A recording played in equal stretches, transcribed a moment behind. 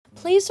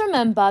Please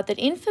remember that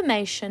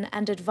information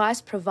and advice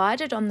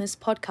provided on this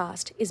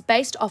podcast is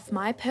based off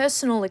my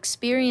personal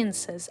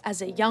experiences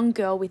as a young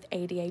girl with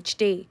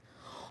ADHD.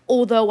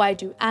 Although I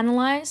do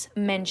analyze,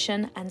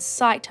 mention, and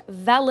cite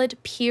valid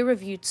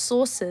peer-reviewed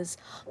sources,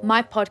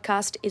 my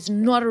podcast is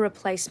not a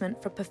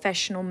replacement for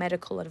professional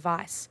medical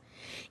advice.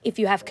 If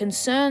you have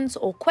concerns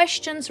or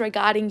questions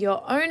regarding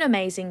your own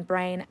amazing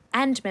brain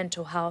and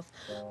mental health,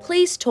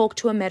 please talk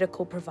to a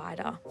medical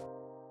provider.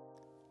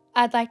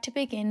 I'd like to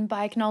begin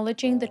by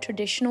acknowledging the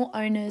traditional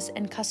owners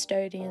and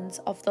custodians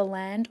of the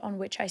land on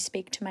which I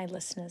speak to my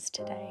listeners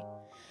today,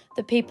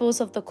 the peoples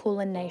of the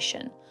Kulin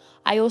Nation.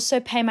 I also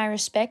pay my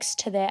respects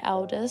to their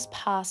elders,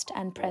 past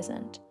and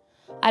present.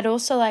 I'd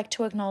also like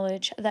to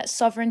acknowledge that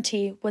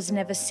sovereignty was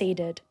never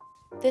ceded.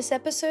 This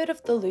episode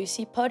of the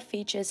Lucy Pod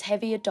features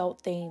heavy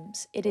adult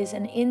themes. It is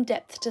an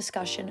in-depth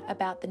discussion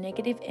about the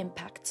negative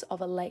impacts of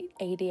a late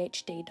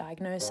ADHD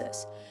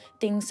diagnosis.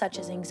 Things such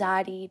as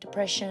anxiety,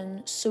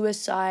 depression,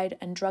 suicide,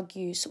 and drug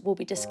use will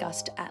be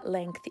discussed at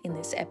length in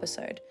this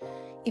episode.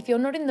 If you're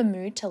not in the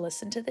mood to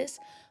listen to this,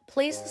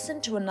 please listen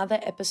to another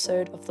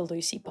episode of the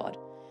Lucy Pod.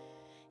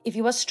 If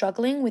you are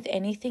struggling with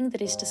anything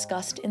that is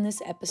discussed in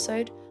this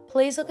episode,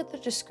 please look at the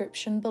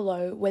description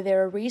below where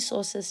there are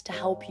resources to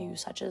help you,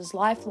 such as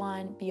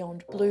Lifeline,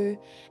 Beyond Blue,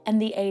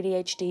 and the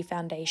ADHD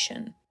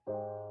Foundation.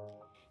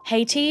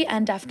 Haiti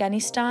and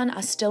Afghanistan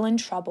are still in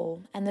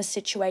trouble, and the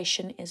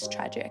situation is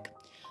tragic.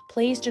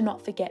 Please do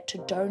not forget to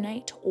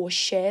donate or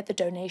share the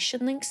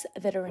donation links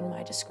that are in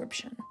my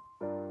description.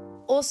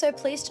 Also,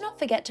 please do not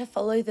forget to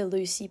follow the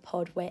Lucy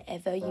Pod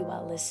wherever you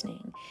are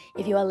listening.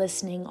 If you are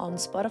listening on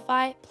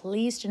Spotify,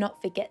 please do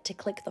not forget to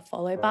click the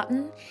follow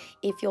button.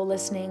 If you're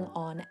listening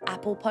on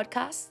Apple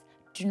Podcasts,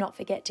 do not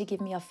forget to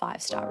give me a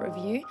 5-star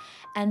review.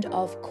 And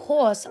of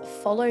course,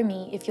 follow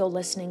me if you're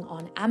listening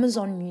on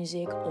Amazon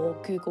Music or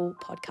Google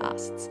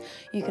Podcasts.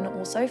 You can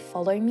also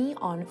follow me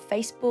on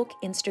Facebook,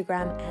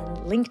 Instagram, and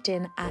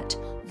LinkedIn at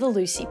The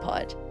Lucy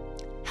Pod.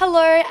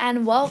 Hello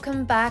and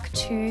welcome back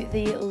to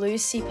the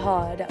Lucy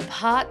Pod,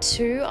 part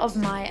 2 of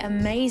my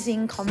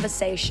amazing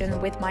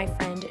conversation with my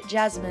friend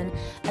Jasmine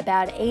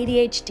about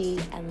ADHD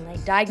and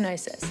late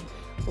diagnosis.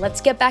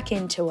 Let's get back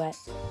into it.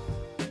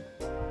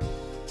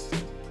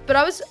 But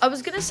I was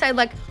going to say,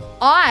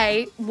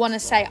 I want to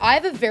say I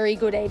have a very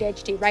good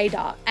ADHD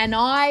radar, and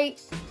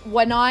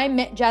when I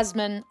met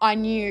Jasmine, I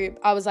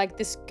was like,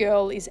 this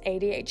girl is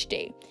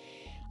ADHD.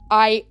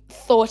 I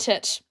thought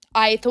it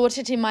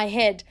in my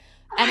head.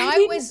 And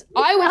I was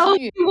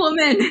new.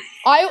 Woman.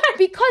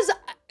 Because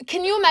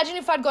can you imagine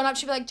if I'd gone up,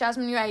 she'd be like,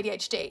 Jasmine, you're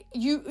ADHD.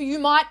 You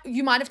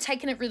might have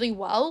taken it really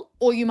well,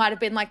 or you might have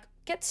been like,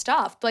 get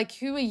stuffed. Like,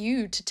 who are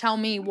you to tell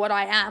me what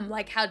I am?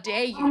 Like, how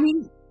dare you? I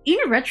mean, in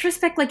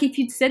retrospect, if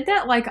you'd said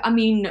that,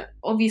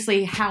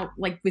 obviously how,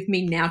 with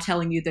me now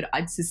telling you that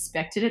I'd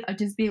suspected it, I'd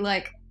just be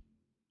like,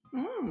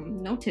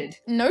 noted.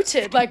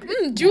 Noted,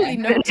 duly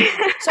noted.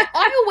 So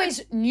I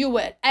always knew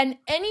it. And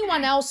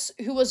anyone else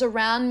who was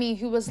around me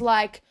who was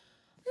like,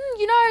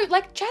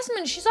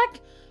 Jasmine, she's like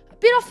a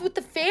bit off with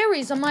the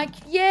fairies. I'm like,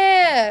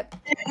 yeah.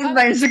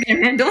 I'm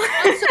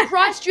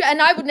surprised you.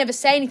 And I would never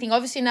say anything,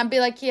 obviously. And I'd be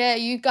like, yeah,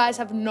 you guys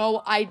have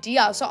no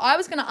idea. So I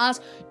was going to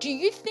ask, do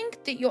you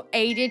think that your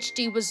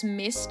ADHD was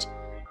missed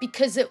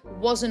because it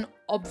wasn't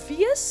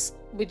obvious?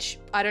 Which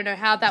I don't know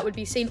how that would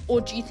be seen.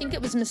 Or do you think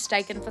it was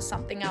mistaken for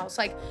something else?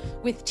 Like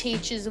with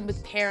teachers and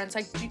with parents,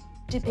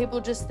 did people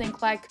just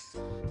think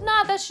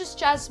nah, that's just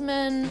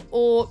Jasmine?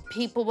 Or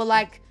people were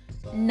like,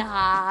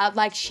 nah,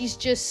 she's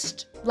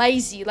just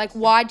lazy.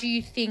 Why do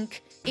you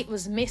think it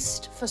was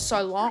missed for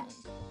so long?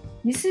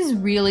 This is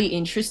really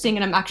interesting,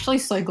 and I'm actually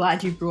so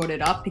glad you brought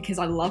it up because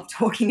I love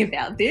talking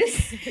about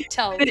this.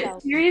 Tell.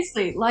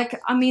 Seriously,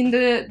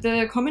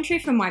 the commentary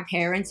from my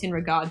parents in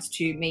regards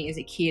to me as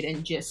a kid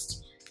and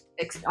just,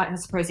 I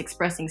suppose,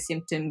 expressing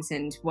symptoms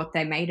and what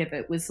they made of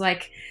it was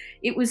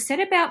it was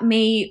said about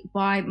me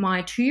by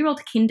my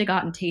 2-year-old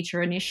kindergarten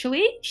teacher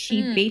initially.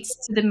 She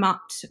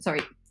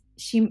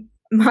she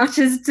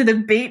marches to the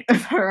beat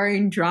of her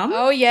own drum.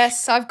 Oh,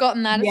 yes, I've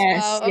gotten that as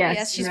well. Oh,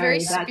 yes, she's very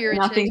spirited.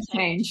 Nothing's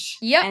changed.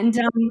 Yep. And,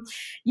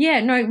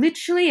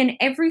 literally in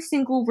every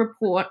single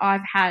report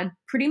I've had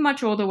pretty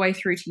much all the way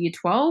through to year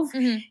 12,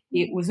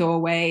 it was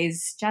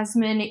always,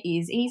 Jasmine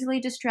is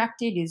easily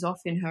distracted, is off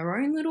in her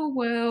own little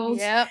world.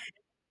 Yep.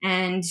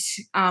 And,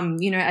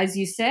 as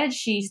you said,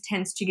 she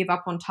tends to give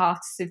up on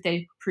tasks if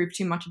they prove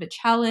too much of a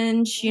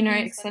challenge,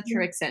 et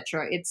cetera, et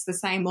cetera. It's the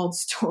same old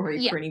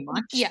story pretty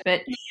much. Yeah.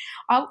 But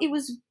it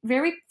was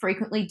very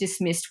frequently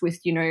dismissed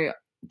with,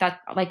 that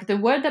the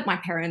word that my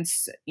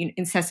parents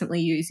incessantly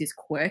use is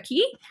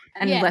quirky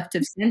and left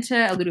of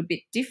center, a little bit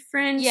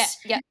different. Yeah.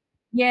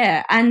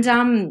 Yeah. And,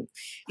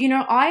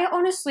 I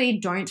honestly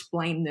don't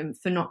blame them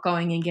for not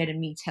going and getting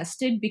me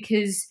tested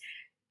because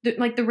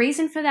the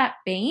reason for that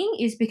being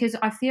is because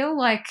I feel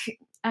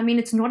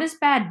it's not as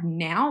bad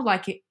now,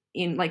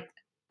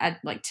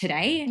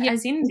 today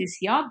as in this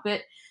year,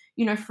 but,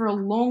 for a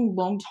long,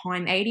 long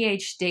time,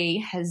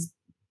 ADHD has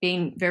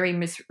been very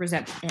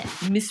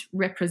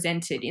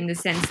misrepresented in the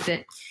sense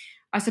that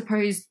I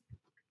suppose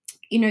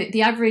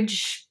the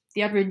average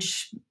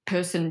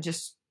person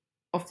just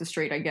off the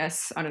street, I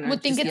guess, I don't know,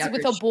 would think just the it's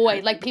with a average boy.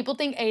 person. Like, people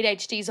think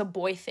ADHD is a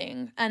boy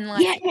thing, and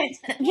Yeah, like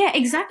yeah,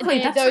 exactly.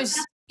 they're those,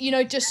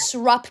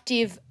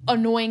 disruptive,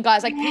 annoying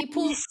guys. Like,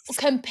 people Yes.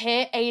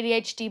 compare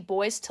ADHD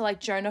boys to like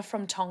Jonah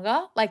from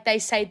Tonga. Like, they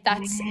say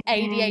that's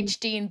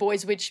ADHD in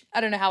boys, which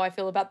I don't know how I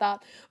feel about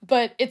that.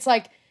 But it's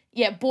like,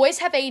 yeah, boys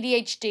have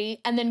ADHD,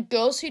 and then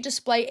girls who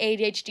display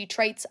ADHD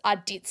traits are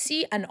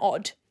ditzy and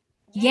odd.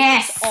 It's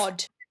Yes.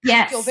 odd. You're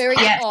Yes. very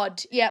Yes.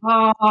 odd. Yeah.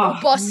 Oh, Or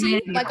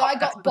bossy. man, Like, I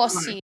that's got the one.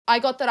 bossy. I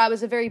got that I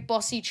was a very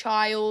bossy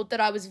child, that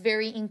I was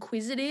very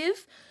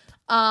inquisitive.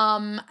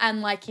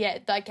 And like, yeah,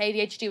 like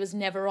ADHD was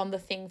never on the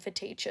thing for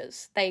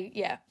teachers.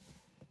 Yeah,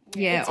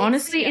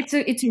 honestly, it's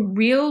a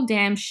real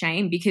damn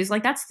shame, because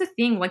like that's the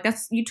thing, like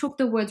you took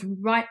the words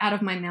right out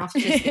of my mouth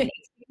just then.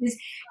 Because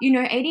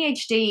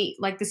ADHD,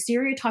 like the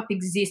stereotype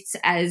exists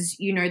as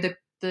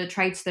the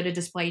traits that are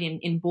displayed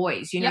in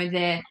boys.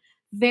 They're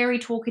very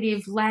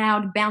talkative,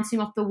 loud,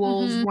 bouncing off the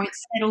walls, won't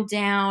settle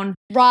down.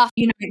 rough.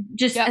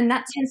 And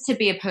that tends to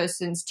be a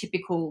person's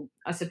typical,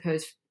 I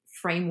suppose,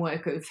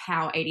 framework of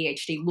how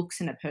ADHD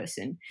looks in a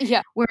person.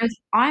 Yeah. Whereas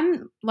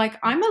I'm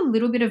a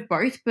little bit of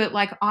both, but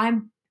like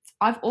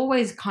I've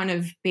always kind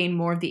of been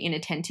more of the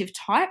inattentive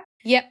type.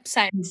 Yep,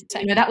 same.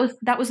 That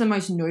was the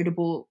most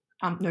noticeable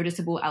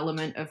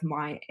element of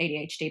my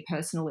ADHD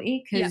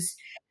personally, because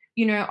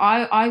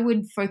I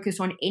would focus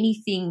on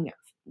anything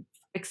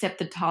except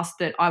the task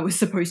that I was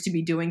supposed to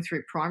be doing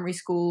through primary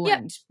school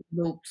and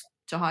middle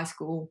to high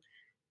school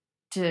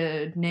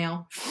to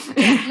now.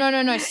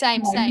 No,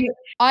 same.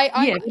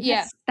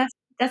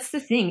 That's the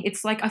thing.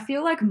 It's like I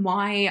feel like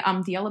my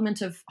the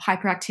element of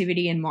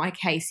hyperactivity in my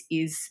case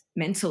is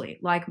mentally.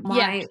 Like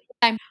my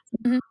same.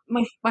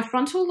 my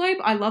frontal lobe,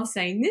 I love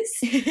saying this,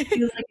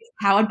 feels like it's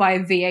powered by a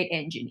V8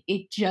 engine.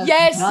 It just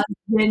doesn't.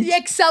 The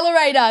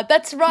accelerator.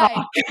 That's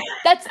right.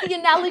 That's the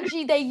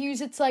analogy they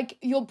use. It's like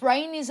your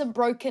brain isn't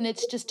broken.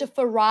 It's just a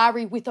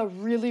Ferrari with a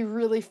really,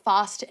 really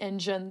fast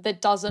engine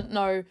that doesn't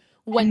know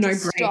when to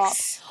stop.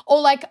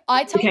 Or like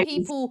I tell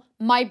people,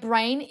 my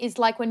brain is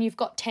like when you've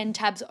got 10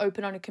 tabs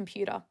open on a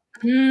computer.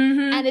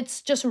 And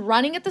it's just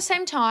running at the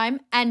same time,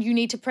 and you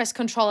need to press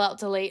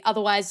Control-Alt-Delete.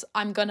 Otherwise,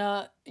 I'm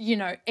gonna,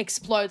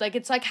 explode. Like,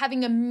 it's like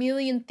having a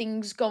million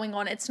things going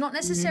on. It's not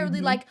necessarily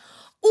like,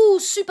 ooh,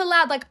 super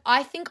loud. Like,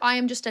 I think I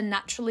am just a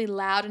naturally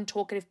loud and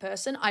talkative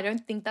person. I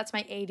don't think that's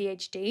my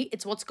ADHD.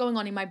 It's what's going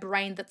on in my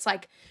brain that's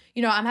like,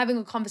 I'm having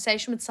a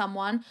conversation with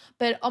someone,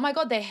 but oh my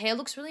God, their hair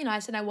looks really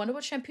nice, and I wonder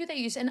what shampoo they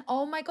use, and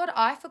oh my God,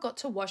 I forgot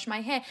to wash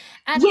my hair.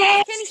 And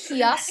I can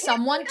hear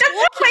someone talking.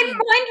 That's how my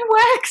mind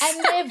works.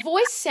 And their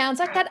voice sounds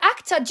like that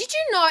actor. Did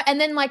you know?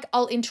 And then like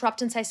I'll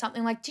interrupt and say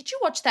something like, did you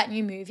watch that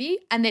new movie?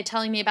 And they're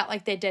telling me about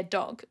like their dead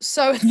dog.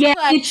 So it's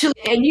like, literally.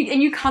 And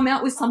you come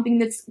out with something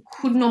that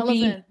could not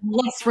be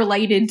less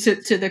related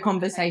to the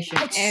conversation.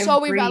 It's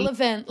so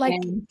irrelevant. Like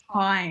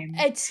time.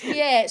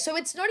 So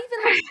it's not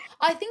even like,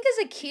 I think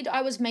as a kid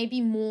I was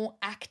maybe more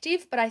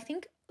active, but I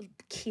think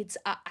kids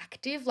are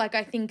active. Like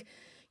I think,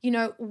 we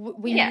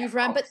move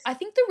around. But I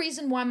think the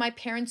reason why my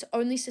parents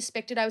only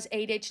suspected I was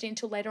ADHD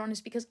until later on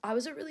is because I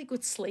was a really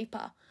good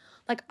sleeper.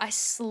 Like I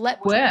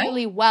slept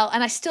really well,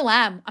 and I still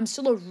am. I'm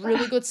still a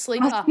really good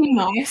sleeper. That's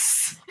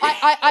nice.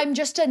 I'm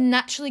just a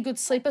naturally good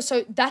sleeper.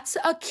 So that's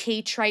a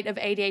key trait of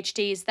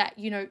ADHD, is that,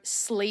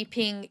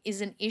 sleeping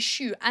is an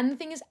issue. And the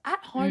thing is,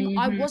 at home,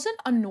 I wasn't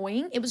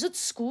annoying. It was at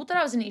school that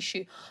I was an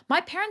issue. My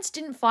parents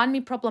didn't find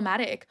me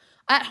problematic.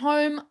 At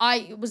home,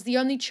 I was the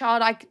only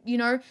child.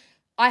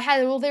 I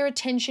had all their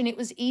attention. It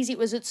was easy. It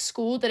was at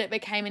school that it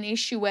became an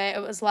issue, where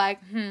it was like,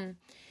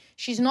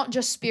 she's not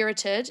just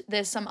spirited.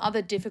 There's some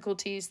other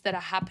difficulties that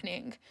are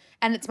happening.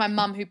 And it's my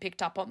mum who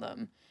picked up on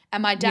them.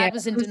 And my dad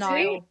was in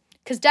denial.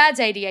 Because dad's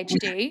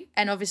ADHD,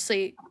 and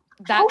obviously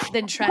that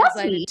then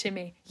translated to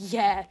me.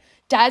 Yeah,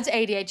 dad's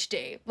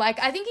ADHD. Like,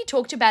 I think he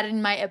talked about it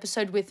in my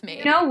episode with me.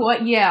 You know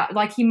what? Yeah,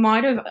 like I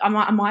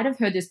might have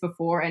heard this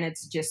before, and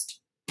it's just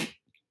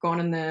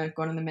gone in the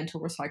mental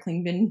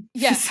recycling bin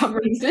for some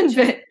reason.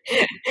 But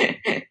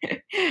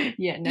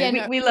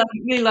we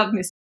love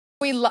Mr.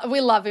 We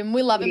love him.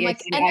 We love him.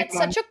 Like, and it's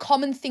such a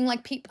common thing.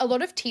 Like, a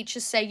lot of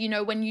teachers say,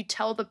 when you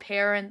tell the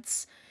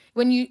parents,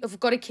 when you've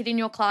got a kid in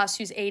your class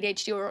who's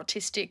ADHD or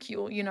autistic,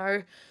 you'll,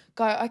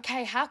 go,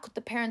 okay, how could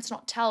the parents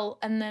not tell?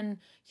 And then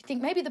you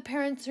think maybe the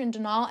parents are in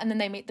denial, and then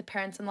they meet the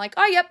parents and like,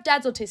 oh, yep,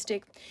 dad's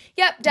autistic.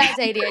 Yep, dad's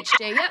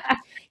ADHD. Yep.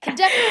 Can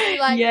definitely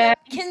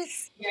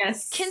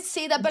can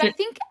see that. But I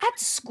think at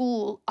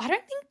school, I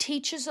don't think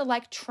teachers are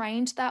like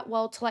trained that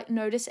well to like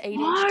notice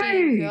ADHD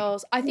in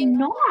girls. I think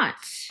not.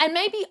 And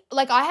maybe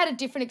like I had a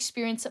different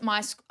experience at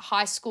my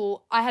high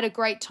school. I had a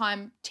great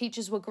time.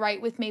 Teachers were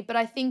great with me. But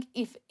I think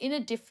if in a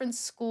different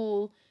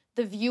school,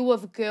 the view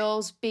of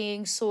girls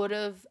being sort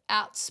of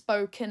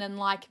outspoken and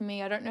like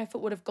me, I don't know if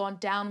it would have gone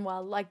down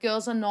well. Like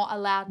girls are not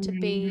allowed to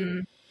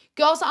be,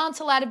 girls aren't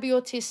allowed to be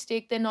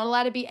autistic. They're not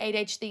allowed to be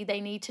ADHD.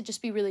 They need to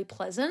just be really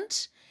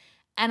pleasant.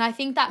 And I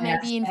think that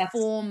maybe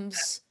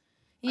informs,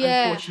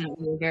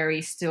 unfortunately, a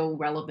very still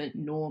relevant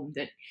norm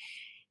that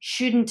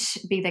shouldn't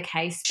be the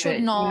case. Should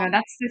But, not.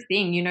 that's the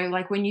thing,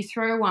 like when you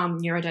throw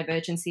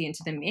neurodivergency into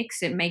the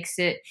mix, it makes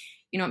it,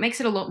 it makes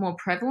it a lot more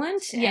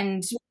prevalent. Yeah.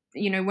 And,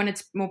 when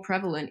it's more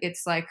prevalent,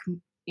 it's like,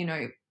 you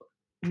know,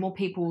 more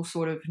people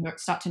sort of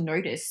start to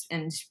notice,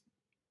 and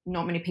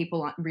not many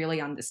people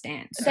really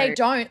understand. They So,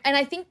 don't. And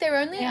I think their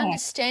only yeah,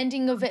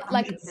 understanding of it,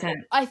 like, 100%.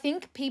 I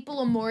think people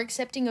are more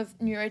accepting of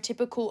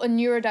neurotypical and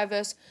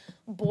neurodiverse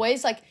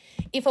boys. Like,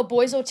 if a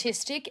boy's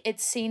autistic,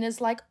 it's seen as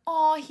like,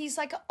 oh, he's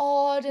like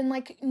odd and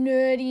like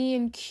nerdy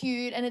and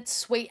cute and it's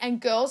sweet.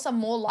 And girls are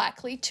more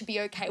likely to be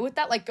okay with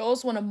that. Like,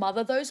 girls want to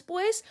mother those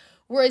boys.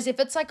 Whereas if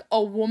it's like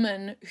a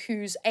woman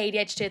who's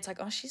ADHD, it's like,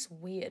 oh, she's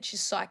weird.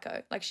 She's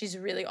psycho. Like, she's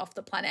really off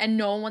the planet. And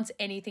no one wants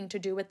anything to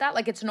do with that.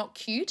 Like, it's not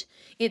cute.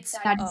 It's,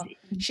 That oh,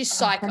 is, she's that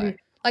psycho. is,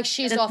 Like,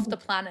 she's that off is, the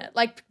planet.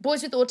 Like,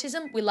 boys with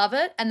autism, we love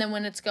it. And then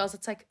when it's girls,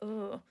 it's like,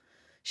 oh,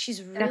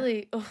 she's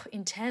really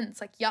intense.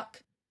 Like,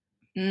 yuck.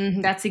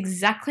 that's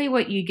exactly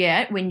what you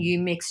get when you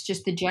mix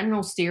just the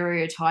general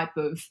stereotype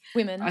of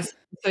Women.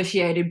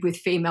 associated with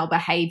female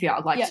behavior,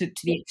 like Yeah. to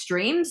the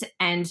extremes,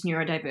 and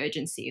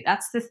neurodivergency.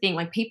 That's the thing.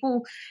 Like,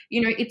 people,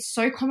 it's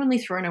so commonly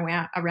thrown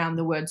around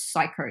the word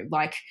psycho.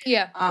 Like,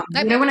 Yeah. Like,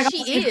 when maybe I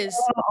she say,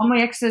 is. oh, my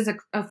ex is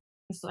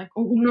it's like,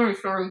 oh no,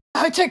 sorry.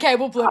 Oh, it's okay.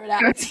 We'll blur it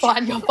out. It's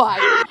fine. You're fine.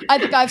 I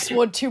think I've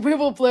sworn too. We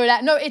will blur it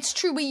out. No, it's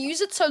true. We use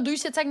it so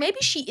loose. It's like, maybe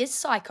she is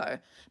psycho.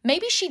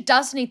 Maybe she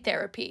does need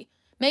therapy.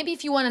 Maybe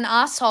if you want an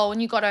asshole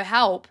and you got her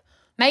help,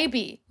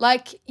 maybe.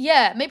 Like,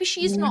 yeah, maybe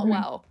she is not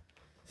well.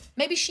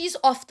 Maybe she's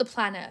off the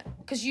planet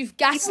because you've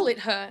gaslit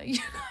her. You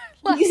know?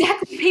 Like,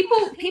 Exactly.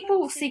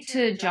 People seek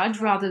to judge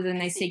rather than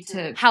they seek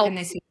to Help. than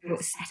they seek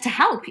to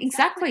help.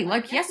 Exactly.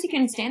 Like, yes, you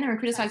can stand there and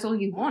criticize all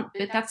you want,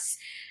 but that's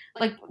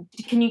like,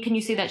 can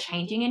you see that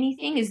changing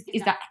anything? Is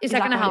that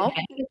gonna help?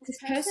 benefit this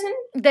person?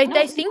 They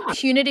No, it's think not.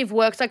 punitive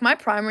works. Like, my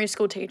primary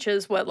school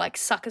teachers were like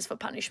suckers for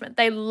punishment.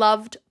 They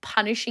loved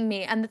punishing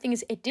me. And the thing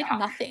is, it did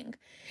nothing.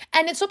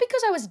 And it's not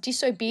because I was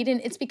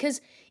disobedient. It's because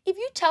if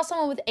you tell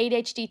someone with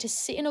ADHD to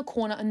sit in a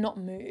corner and not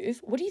move,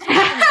 what do you think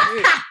they're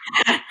going to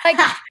do?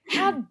 Like,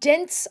 how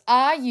dense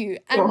are you?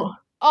 And Sure.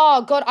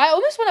 oh God, I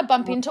almost want to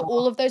bump into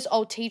all of those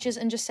old teachers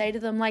and just say to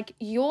them, like,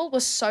 you all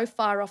were so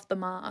far off the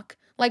mark.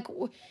 Like,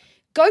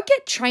 go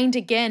get trained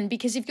again,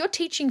 because if you're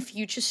teaching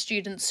future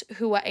students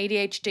who are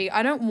ADHD,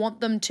 I don't want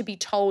them to be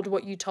told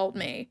what you told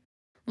me.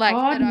 Like,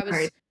 God, that I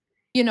was,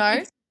 you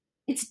know?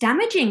 It's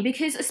damaging,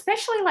 because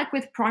especially like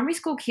with primary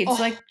school kids,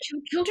 like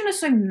children are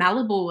so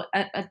malleable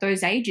at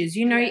those ages.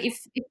 Yeah.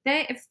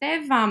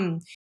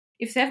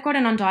 If they've got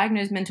an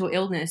undiagnosed mental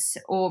illness,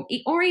 or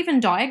even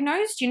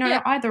diagnosed,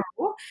 Yeah. either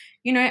or,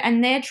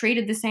 and they're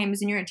treated the same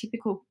as a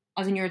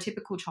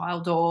neurotypical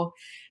child, or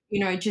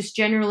just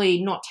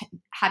generally not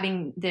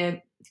having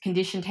their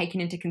condition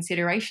taken into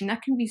consideration,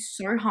 that can be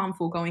so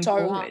harmful going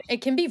forward.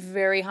 It can be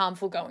very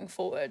harmful going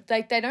forward.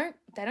 Like, they don't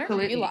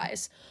Absolutely.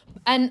 realize.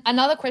 And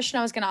another question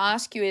I was going to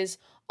ask you is,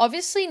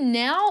 obviously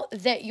now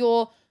that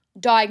you're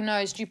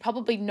diagnosed, you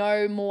probably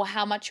know more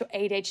how much your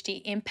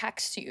ADHD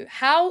impacts you.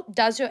 How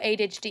does your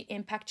ADHD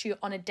impact you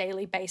on a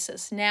daily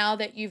basis now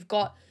that you've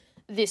got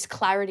this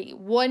clarity?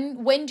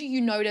 When do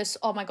you notice,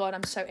 oh my God,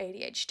 I'm so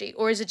ADHD?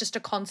 Or is it just a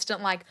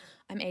constant, like,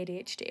 I'm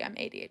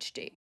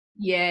ADHD?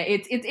 Yeah,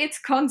 it's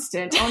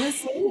constant,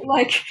 honestly.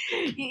 Like,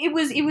 it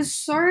was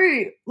so,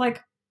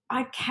 like,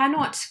 I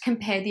cannot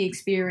compare the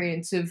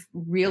experience of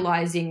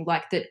realizing,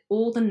 like, that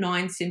all the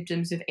 9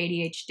 symptoms of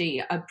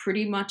ADHD are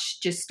pretty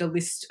much just a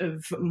list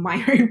of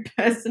my own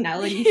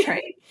personality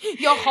traits.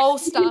 Your whole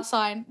star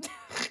sign.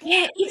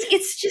 Yeah,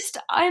 it's just,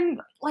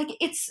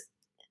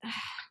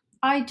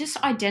 I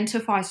just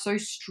identify so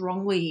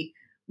strongly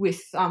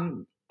with,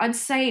 I'd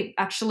say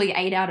actually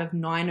 8 out of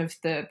 9 of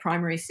the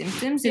primary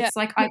symptoms. Yeah. It's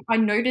like, I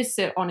notice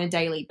it on a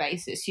daily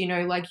basis,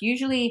 like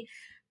usually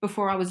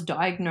before I was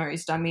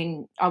diagnosed, I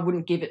mean, I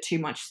wouldn't give it too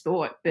much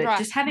thought, but Right.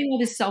 just having all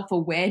this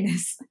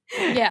self-awareness,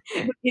 Yeah.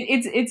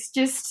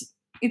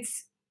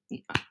 it's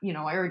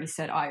I already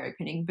said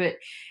eye-opening, but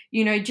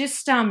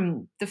just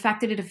the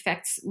fact that it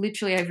affects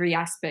literally every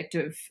aspect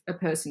of a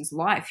person's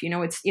life,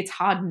 it's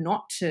hard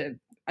not to,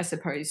 I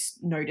suppose,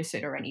 notice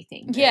it or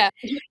anything. But Yeah.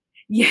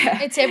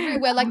 yeah, It's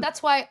everywhere. Like,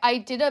 that's why I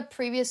did a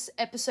previous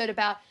episode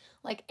about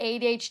like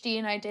ADHD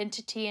and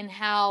identity, and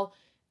how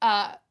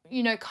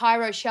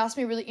Cairo, she asked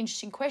me a really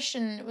interesting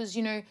question. It was,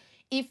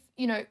 if,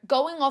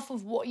 going off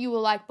of what you were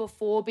like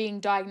before being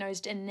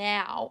diagnosed and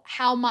now,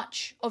 how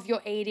much of your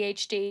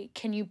ADHD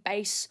can you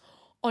base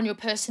on your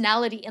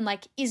personality, and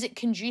like, is it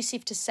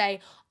conducive to say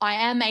I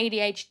am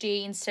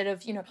ADHD instead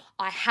of,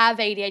 I have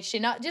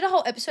ADHD? Now, I did a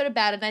whole episode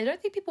about it, and I don't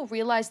think people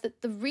realize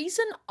that the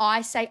reason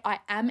I say I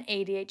am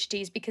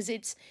ADHD is because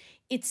it's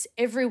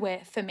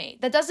everywhere for me.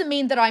 That doesn't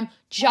mean that I'm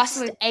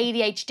just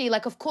ADHD.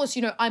 Like, of course,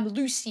 I'm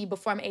Lucy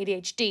before I'm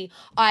ADHD.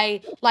 I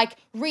like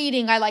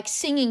reading, I like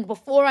singing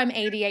before I'm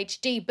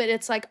ADHD, but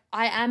it's like,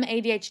 I am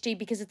ADHD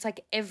because it's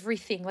like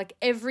everything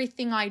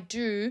I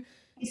do.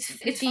 it's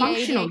the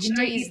functional.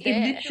 ADHD is It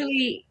there.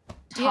 literally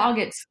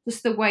targets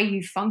just the way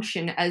you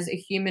function as a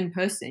human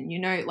person.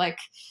 Like,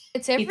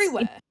 It's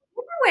everywhere.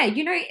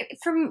 everywhere,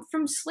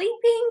 from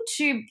sleeping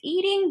to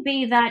eating,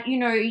 be that, you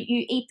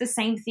eat the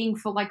same thing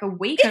for like a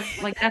week.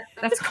 Like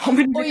that's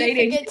common Or with you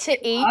ADHD. forget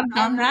to eat I've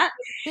done and that.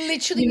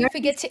 literally You you know,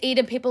 forget to eat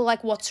and people are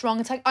like, what's wrong?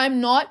 It's like,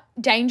 I'm not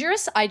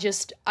dangerous.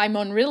 I'm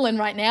on Ritalin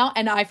right now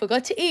and I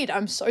forgot to eat.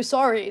 I'm so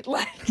sorry.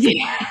 Like,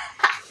 yeah.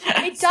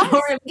 it Story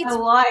does. of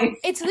my life.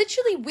 It's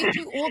literally with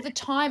you all the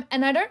time.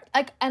 And I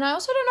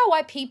also don't know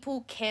why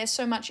people care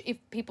so much if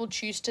people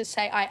choose to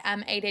say I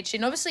am ADHD.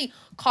 And obviously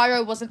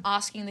Cairo wasn't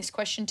asking this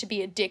question to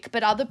be a dick,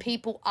 but other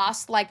people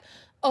ask like,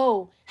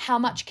 oh, how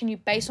much can you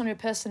base on your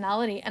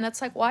personality? And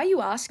it's like, why are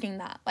you asking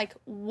that? Like,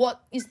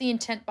 what is the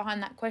intent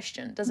behind that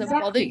question? Does it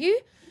bother Exactly. you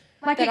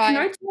Like that it I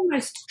connotes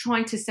almost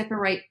trying to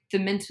separate the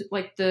mental,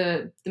 like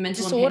the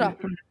mental disorder? impairment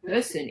from the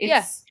person.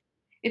 Yeah.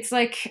 It's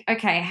like,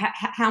 okay,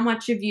 how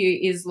much of you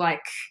is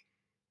like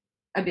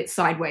a bit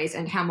sideways,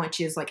 and how much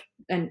is like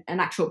an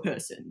actual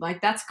person? Like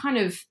that's kind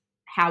of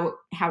how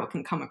it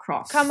can come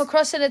across.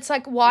 And it's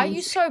like, why are And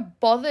you so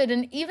bothered?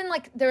 And even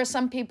like there are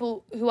some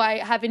people who I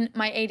have in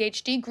my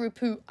ADHD group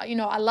who,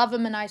 I love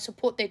them and I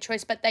support their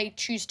choice, but they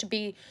choose to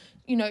be,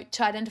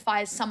 to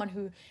identify as someone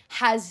who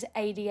has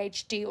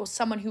ADHD or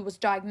someone who was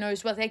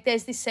diagnosed with, like,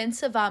 there's this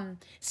sense of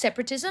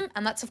separatism,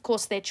 and that's of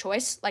course their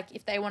choice. Like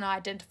if they want to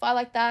identify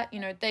like that,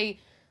 they,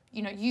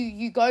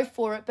 you go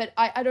for it. But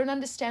I don't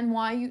understand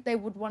why they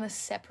would want to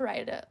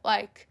separate it.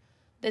 Like,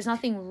 there's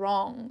nothing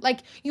wrong. Like,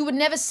 you would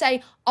never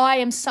say, I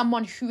am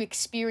someone who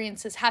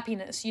experiences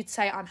happiness. You'd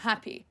say, I'm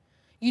happy.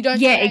 You don't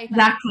yeah, say, I'm a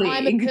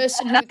exactly.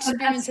 person who That's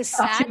experiences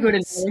such a good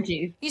sadness.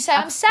 analogy. You say,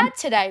 I'm sad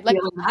today. Like,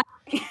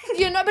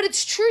 Feeling that. but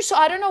it's true. So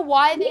I don't know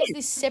why there's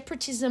this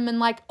separatism and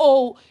like,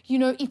 oh,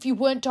 if you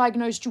weren't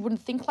diagnosed, you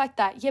wouldn't think like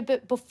that. Yeah,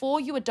 but before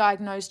you were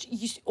diagnosed,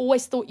 you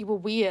always thought you were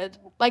weird.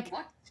 Like,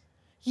 What?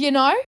 you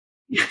know?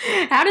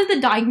 How does the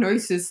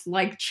diagnosis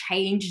like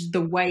change the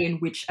way in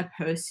which a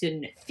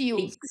person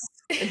Feels.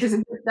 thinks?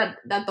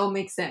 That don't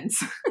make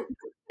sense.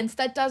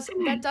 That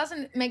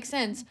doesn't make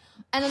sense.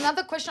 And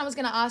another question I was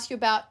going to ask you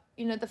about,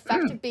 the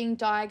fact of being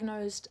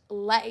diagnosed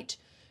late.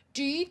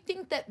 Do you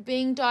think that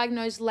being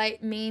diagnosed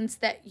late means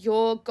that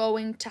you're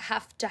going to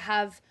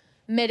have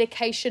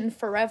medication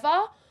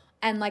forever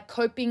and like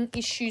coping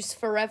issues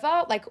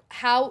forever? Like,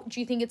 how do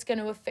you think it's going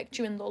to affect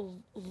you in the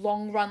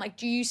long run? Like,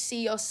 do you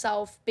see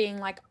yourself being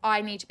like,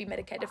 I need to be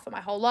medicated for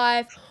my whole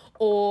life?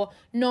 Or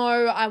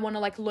no, I want to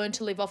like learn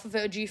to live off of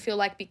it? Or do you feel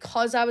like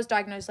because I was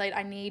diagnosed late,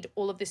 I need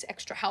all of this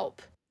extra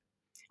help?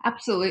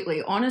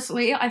 Absolutely.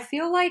 Honestly, I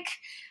feel like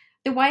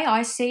the way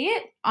I see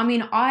it, I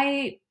mean,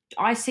 I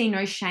see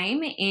no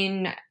shame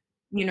in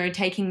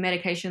taking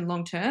medication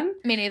long term,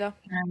 Me neither.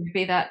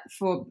 be that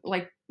for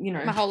like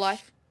My whole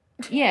life.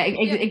 yeah,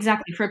 Yeah.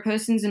 exactly, for a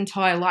person's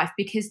entire life,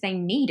 because they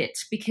need it.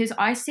 Because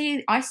I see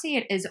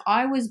it as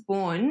I was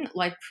born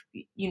like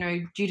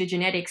due to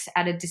genetics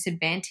at a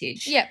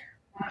disadvantage. Yeah.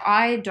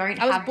 I don't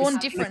I was have the born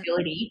same different.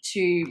 ability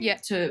Yeah.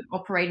 to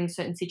operate in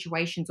certain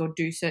situations or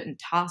do certain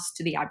tasks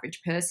to the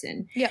average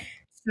person. Yeah.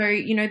 So,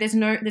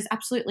 there's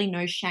absolutely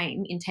no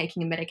shame in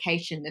taking a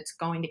medication that's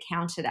going to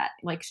counter that.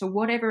 Like, to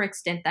whatever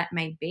extent that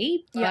may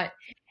be, Yeah. but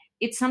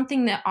it's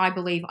something that I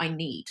believe I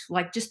need.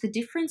 Like, just the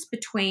difference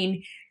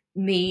between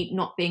me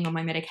not being on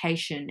my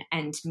medication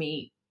and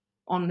me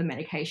on the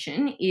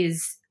medication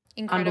is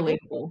Incredible.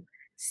 unbelievable.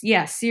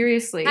 Yeah,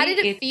 seriously. How did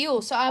it It's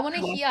feel? So I want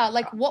to hear,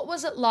 like, what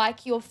was it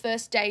like your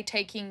first day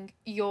taking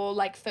your,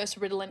 like, first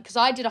Ritalin? Because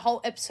I did a whole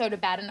episode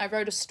about it and I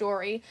wrote a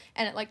story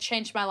and it, like,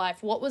 changed my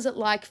life. What was it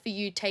like for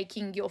you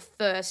taking your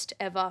first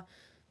ever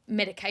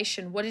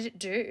medication? What did it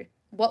do?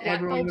 What light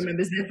everyone bulbs?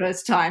 remembers their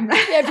first time.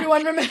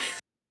 Everyone remembers.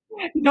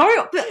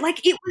 No, but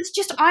like it was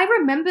just, I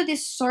remember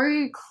this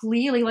so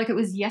clearly, like it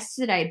was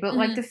yesterday. But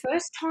like the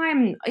first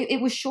time, it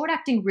was short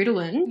acting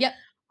Ritalin. Yep.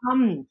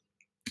 Um,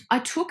 I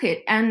took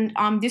it, and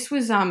this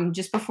was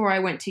just before I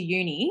went to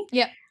uni.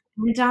 Yep.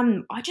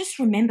 And I just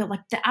remember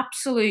like the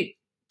absolute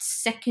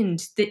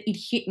second that it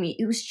hit me,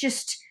 it was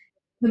just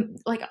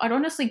like I'd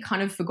honestly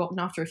kind of forgotten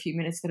after a few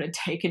minutes that I'd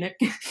taken it.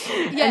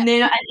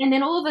 Yeah. and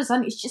then all of a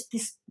sudden it's just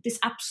this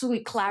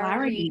absolute Clarity.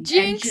 clarity and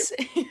Jinx.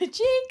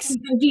 Jinx.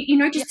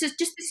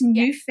 just this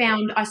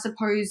newfound, I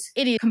suppose,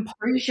 It is.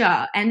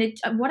 composure. And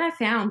what I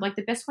found, like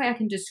the best way I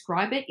can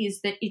describe it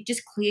is that it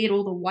just cleared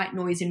all the white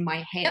noise in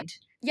my head.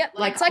 Yep,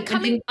 Like, it's like I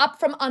coming didn't. up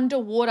from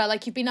underwater.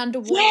 Like you've been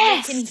underwater and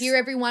you can Yes, hear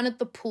everyone at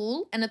the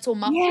pool and it's all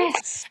muffled.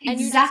 yes, And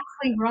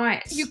exactly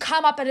right. you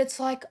come up and it's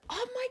like,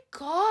 oh my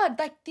God,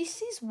 like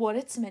this is what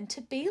it's meant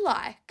to be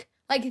like.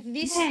 Like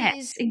this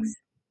Yes, is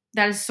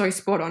that is so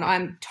spot on.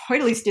 I'm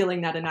totally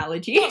stealing that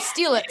analogy. oh,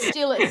 steal it.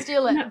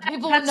 No,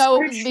 People will that's know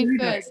so it was me true,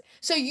 though. first.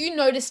 So you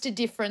noticed a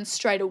difference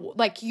straight away.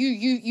 Like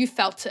you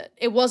felt it.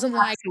 It wasn't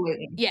like,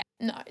 Absolutely, yeah,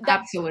 no, that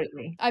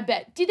absolutely. I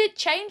bet. Did it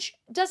change?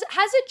 Has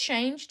it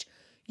changed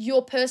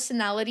your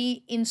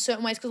personality in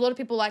certain ways? Because a lot of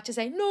people like to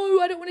say, no,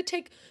 I don't want to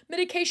take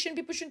medication.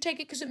 People shouldn't take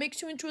it because it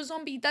makes you into a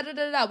zombie, da da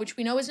da da, which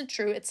we know isn't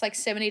true. It's like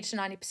 70 to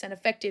 90%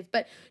 effective.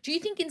 But do you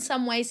think in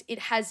some ways it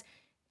has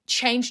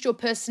changed your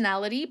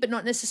personality, but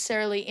not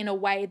necessarily in a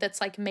way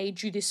that's like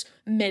made you this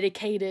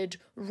medicated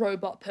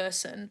robot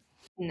person?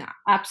 No,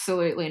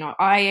 absolutely not.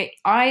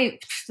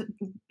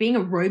 Being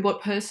a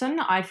robot person,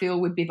 I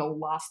feel would be the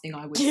last thing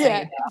I would say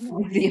Yeah,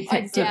 about the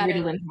I effects that doubt it.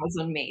 Ritalin has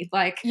on me.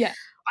 Like, Yeah,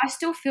 I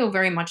still feel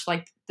very much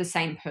like the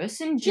same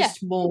person, yeah. just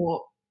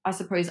more, I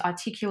suppose,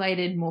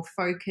 articulated, more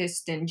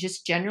focused, and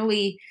just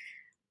generally,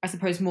 I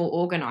suppose, more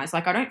organized.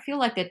 Like, I don't feel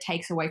like that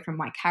takes away from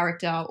my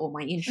character or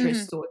my Hmm.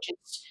 interests or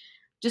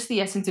just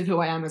the essence of who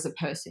I am as a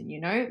person, you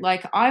know?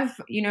 Like, I've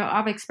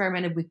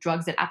experimented with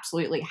drugs that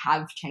absolutely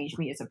have changed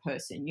me as a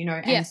person, you know,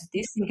 Yeah. and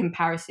this in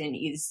comparison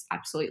is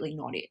absolutely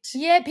not it.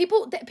 Yeah,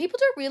 people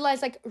don't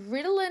realize like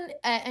Ritalin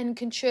and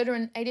Concerta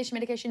and ADHD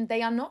medication,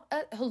 they are not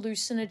a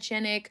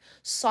hallucinogenic,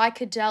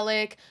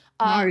 psychedelic,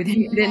 No,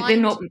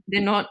 mind.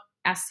 they're not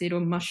acid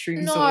or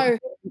mushrooms or No,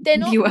 they're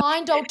not pure.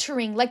 mind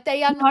altering. Like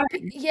they are. No,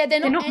 Yeah,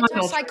 they're they're not not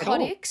mind altering at all.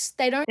 antipsychotics.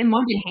 They don't They're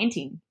mind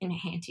enhancing.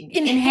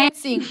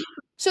 enhancing.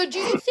 So, do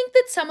you think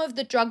that some of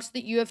the drugs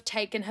that you have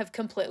taken have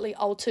completely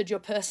altered your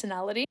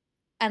personality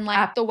and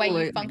like the way you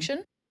Absolutely.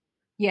 function?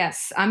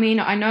 Yes, I mean,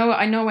 I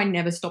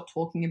never stop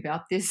talking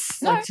about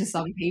this, No. like, to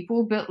some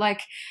people, but,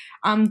 like,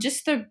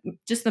 just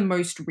the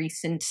most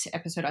recent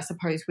episode, I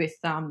suppose, with,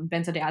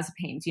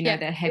 benzodiazepines, you know, Yeah.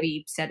 the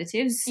heavy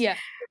sedatives. Yeah.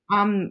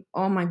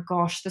 Oh my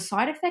gosh, the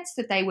side effects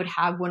that they would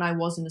have when I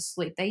wasn't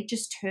asleep, they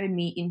just turned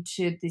me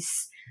into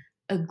this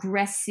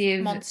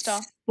aggressive, Monster.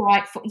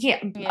 spiteful, yeah,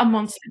 a Yeah.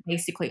 monster,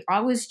 basically.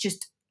 I was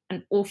just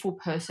an awful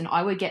person.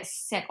 I would get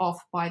set off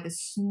by the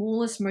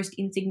smallest, most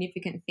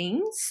insignificant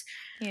things.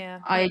 Yeah.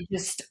 I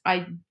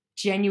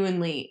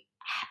genuinely,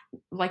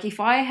 like, if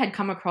I had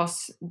come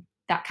across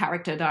that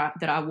character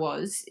that I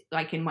was,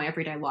 like, in my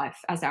everyday life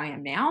as I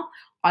am now,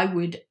 I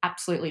would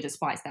absolutely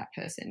despise that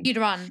person. You'd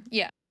run.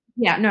 Yeah.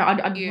 Yeah, no,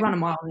 I'd You. run a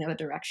mile in the other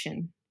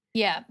direction.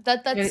 Yeah. Uh,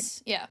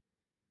 That's yeah.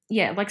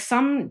 yeah, like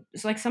some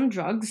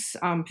drugs,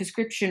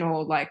 prescription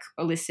or like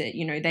illicit,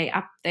 you know,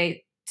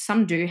 they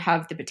some do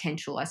have the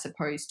potential, I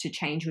suppose, to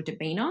change your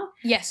demeanor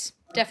Yes,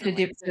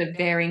 definitely. to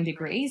varying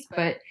degrees,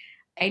 but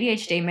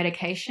ADHD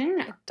medication,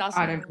 It I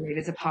doesn't. don't believe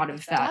is a part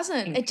of that.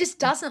 Doesn't. It just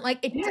doesn't. Like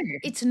No.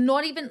 it's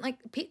not even like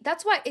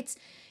that's why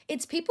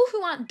it's people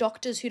who aren't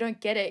doctors who don't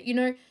get it. You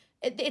know,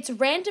 it's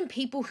random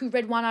people who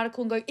read one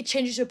article and go, it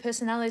changes your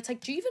personality. It's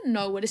like, do you even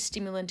know what a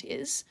stimulant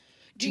is?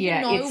 Do you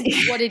Yeah, know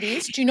it's what it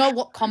is? Do you know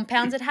what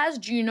compounds it has?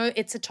 Do you know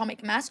its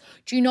atomic mass?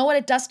 Do you know what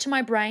it does to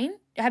my brain?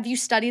 Have you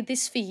studied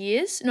this for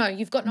years? No,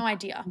 you've got no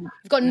idea.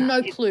 You've got no.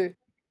 no clue.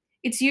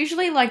 It's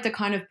usually like the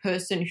kind of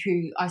person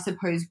who I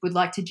suppose would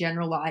like to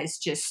generalize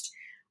just,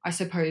 I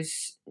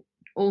suppose,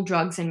 all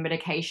drugs and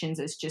medications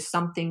as just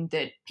something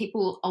that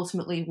people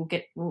ultimately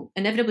will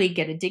inevitably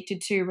get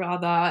addicted to.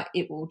 Rather,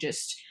 it will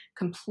just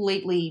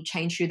completely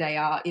change who they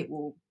are. It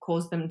will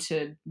cause them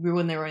to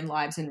ruin their own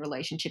lives and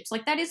relationships.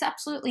 Like, that is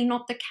absolutely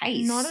not the Not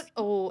case. at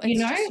all. You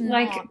It's know, just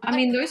like, not. I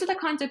mean, those are the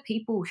kinds of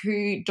people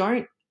who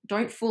don't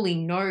fully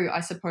know,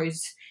 I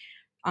suppose,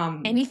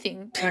 um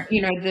Anything.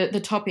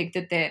 the topic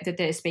that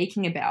they're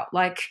speaking about.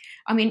 Like,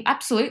 I mean,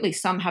 absolutely,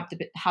 some have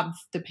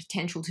the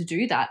potential to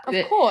do that, Of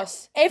but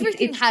course.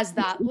 Everything has it's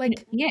that.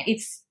 Like yeah,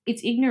 it's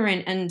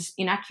ignorant and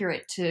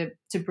inaccurate to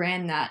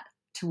brand that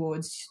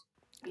towards,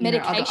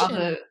 medication.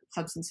 other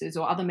substances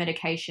or other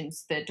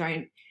medications that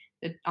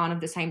aren't of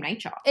the same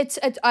nature.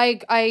 I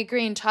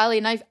agree entirely,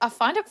 and I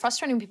find it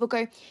frustrating when people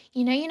go,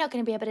 you know, you're not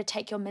going to be able to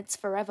take your meds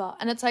forever,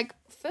 and it's like,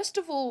 first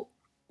of all,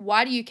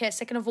 why do you care?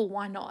 Second of all,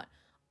 why not?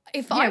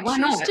 If I Yeah, why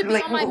choose not? to be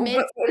Like, on my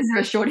meds, is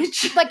there a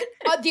shortage? like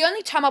the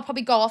only time I'll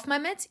probably go off my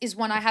meds is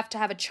when I have to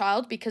have a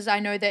child because I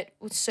know that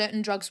with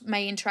certain drugs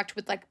may interact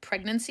with like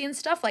pregnancy and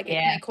stuff, like it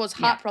Yeah, may cause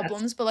yeah, heart that's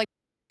problems, but like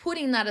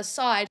putting that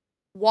aside,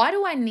 why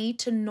do I need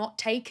to not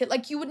take it?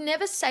 Like you would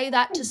never say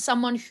that to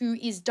someone who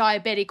is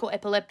diabetic or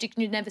epileptic,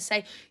 and you'd never say,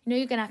 you know,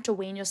 you're gonna have to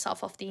wean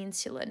yourself off the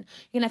insulin.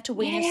 You're gonna have to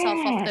wean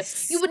yourself off the.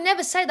 You yes. would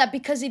never say that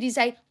because it is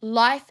a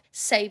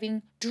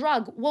life-saving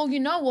drug. Well,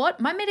 you know what?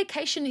 My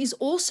medication is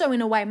also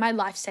in a way my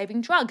life-saving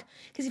drug.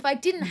 Because if I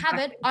didn't have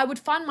it, Exactly. I would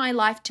find my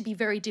life to be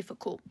very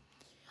difficult.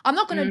 I'm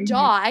not gonna Mhm.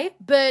 die,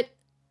 but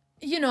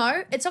you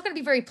know, it's not gonna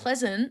be very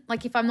pleasant,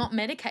 like if I'm not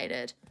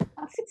medicated.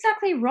 That's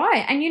exactly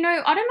right. And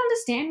I don't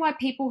understand why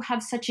people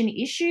have such an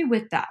issue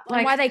with that.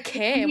 And why Like, they I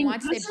care and mean, why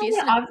it's their personally,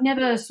 business. I've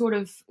never sort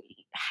of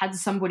had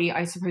somebody,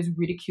 I suppose,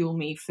 ridicule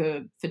me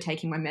for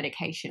taking my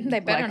medication. They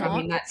better Like, I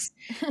mean, not.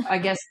 I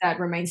guess that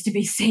remains to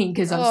be seen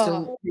because I'm Oh,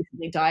 still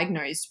recently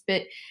diagnosed.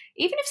 But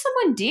even if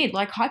someone did,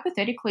 like,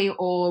 hypothetically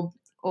or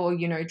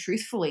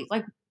truthfully,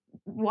 like,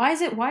 why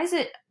is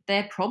it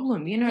their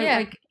problem? yeah.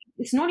 Like,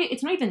 it's not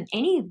even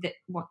any of the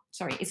what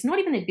sorry, it's not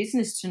even their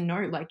business to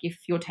know, like, if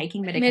you're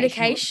taking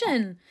medication or not.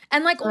 Medication.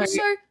 And like So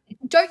also,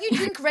 don't you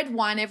drink red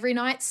wine every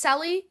night,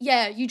 Sally?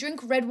 Yeah, you drink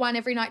red wine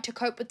every night to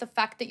cope with the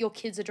fact that your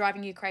kids are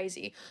driving you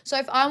crazy. So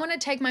if I want to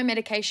take my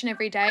medication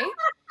every day,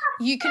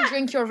 you can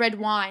drink your red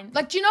wine.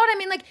 Like, do you know what I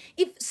mean? Like,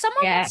 if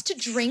someone yes, wants to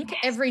drink yes.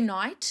 every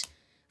night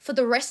for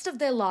the rest of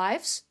their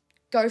lives,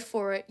 go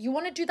for it. You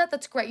want to do that?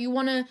 That's great. You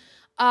want to,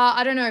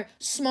 I don't know,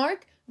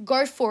 smoke?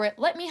 go for it.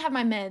 Let me have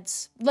my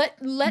meds. Let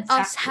us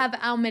Exactly. have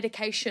our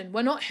medication.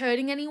 We're not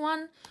hurting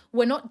anyone.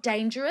 We're not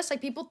dangerous.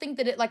 Like, people think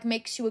that it like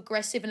makes you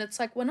aggressive, and it's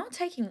like, we're not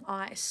taking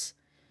ice.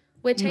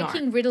 We're No,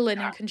 taking Ritalin and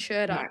no.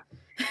 Concerta.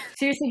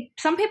 Seriously,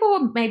 some people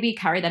will maybe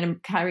carry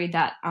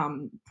that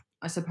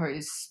I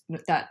suppose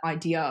that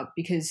idea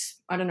because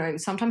I don't know.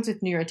 Sometimes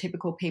with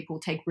neurotypical people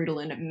take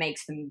Ritalin, it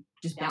makes them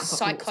just bounce off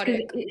the walls because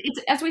Psychotic.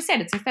 it's, as we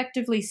said, it's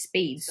effectively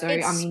speed. So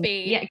It's I mean, yeah,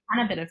 speed. it can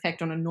have that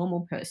effect on a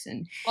normal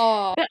person.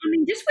 Oh, But I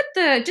mean, just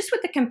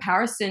with the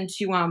comparison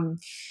to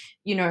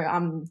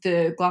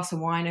the glass of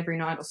wine every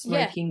night or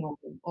yeah. smoking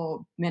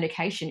or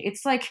medication,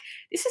 it's like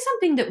this is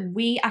something that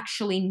we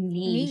actually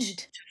need Need.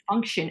 to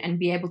function and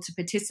be able to And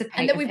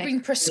participate that we've been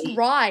effectively,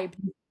 prescribed.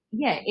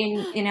 yeah,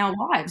 in our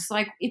lives.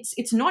 Like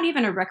it's not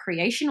even a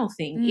recreational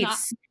thing. Nah.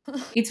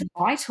 It's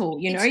vital,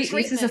 It's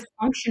this is a treatment.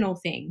 functional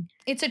thing.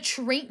 It's a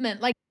treatment.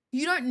 Like,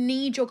 you don't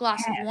need your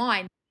glass of Yeah,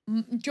 wine.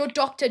 Your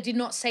doctor did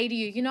not say to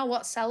you, you know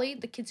what, Sally,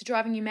 the kids are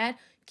driving you mad.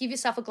 Give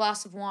yourself a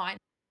glass of wine.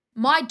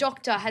 My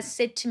doctor has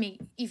said to me,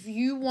 if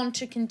you want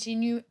to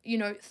continue,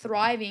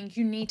 thriving,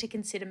 you need to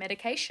consider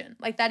medication.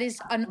 Like,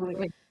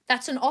 absolutely.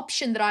 that's an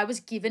option that I was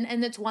given,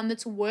 and that's one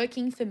that's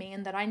working for me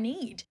and that I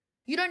need.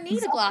 You don't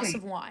need a glass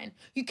Exactly. of wine.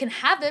 You can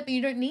have it, but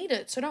you don't need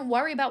it. So don't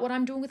worry about what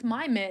I'm doing with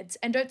my meds,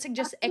 and don't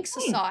suggest That's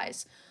the thing.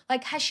 exercise.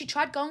 Like, has she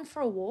tried going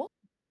for a walk?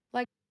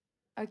 Like,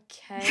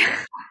 okay.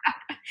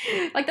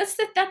 Like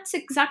that's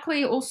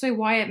exactly also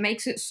why it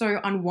makes it so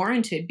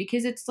unwarranted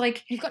because it's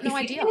like You've got no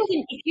if idea.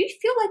 you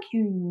feel like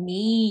you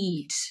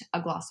need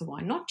a glass of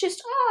wine, not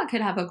just Yeah. I could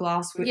have a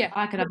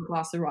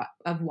glass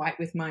of white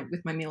with my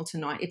meal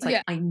tonight. It's like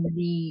Yeah.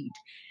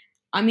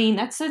 I mean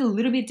that's a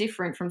little bit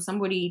different from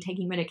somebody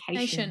taking medication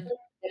Nation.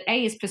 that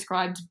A is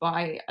prescribed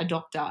by a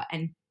doctor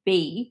and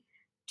B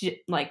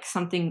like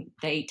something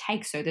they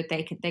take so that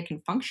they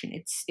can function.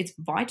 It's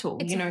vital,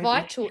 It's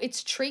vital.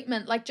 It's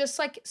treatment. Like, just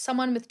like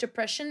someone with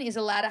depression is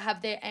allowed to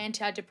have their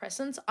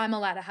antidepressants, I'm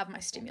allowed to have my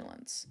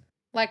stimulants.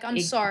 Like, I'm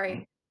sorry.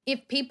 Exactly.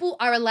 If people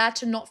are allowed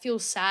to not feel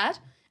sad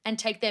and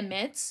take their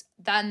meds,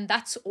 then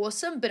that's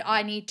awesome. But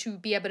I need to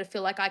be able to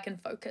feel like I can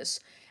focus.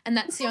 And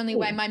that's the only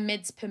way Exactly. my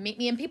meds permit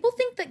me. And people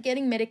think that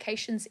getting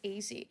medication's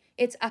easy.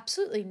 It's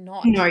absolutely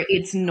not. No,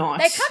 it's not.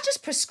 They can't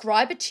just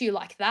prescribe it to you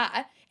like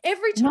that.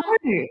 Every No.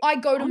 time I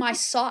go to Oh, my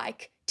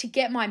psych to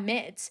get my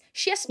meds,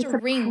 it's a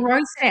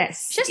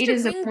process. she has It to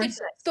is a ring the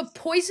process.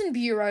 poison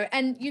bureau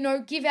and,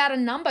 give out a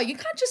number. You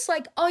can't just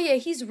like, oh yeah,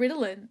 here's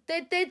Ritalin.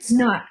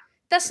 No.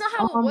 That's not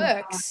how it Oh my God.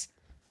 works.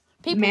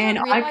 People Man,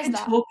 don't realize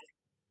that.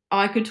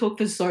 I could talk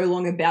for so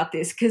long about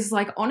this because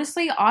like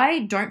honestly, I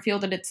don't feel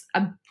that it's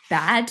a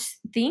bad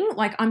thing.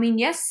 Like I mean,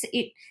 yes,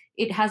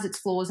 it has its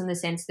flaws in the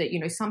sense that,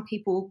 some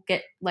people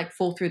get like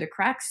fall through the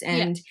cracks Yeah.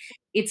 and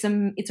it's a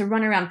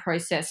runaround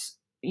process,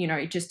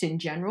 just in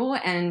general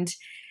and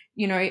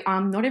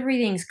not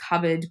everything's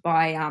covered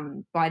by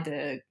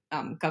the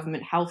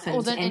government health Or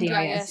and then NDIS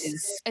NDIS.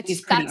 is pretty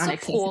That's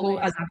inaccessible appalling.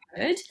 as I've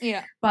heard.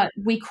 Yeah. But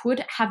we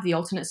could have the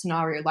alternate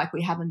scenario like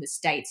we have in the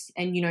States.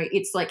 And,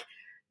 it's like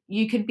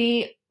you could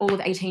be all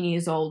of 18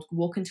 years old,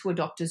 walk into a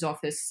doctor's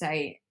office,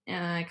 say,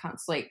 I can't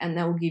sleep, and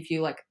they'll give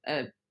you like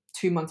a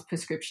 2 month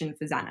prescription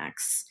for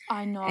Xanax.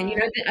 I And, know.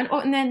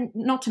 and then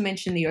not to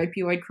mention the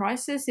opioid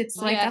crisis, it's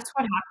like Yeah. that's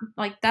what happened.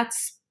 Like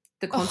that's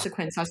the Oh,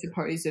 consequence, I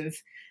suppose, of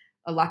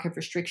a lack of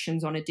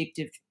restrictions on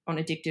addictive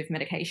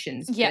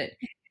medications. yeah,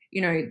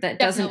 But that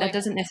definitely.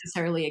 doesn't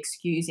necessarily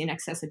excuse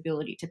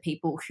inaccessibility to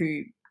people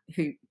who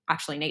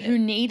actually need Who it.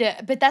 need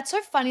it. But that's so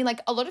funny. Like,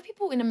 a lot of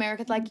people in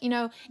America, like,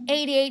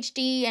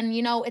 ADHD and,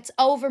 it's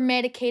over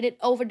medicated,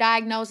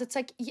 overdiagnosed. It's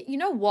like, you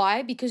know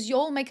why? Because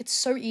y'all make it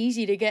so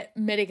easy to get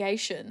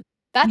medication.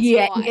 That's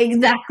Yeah, why.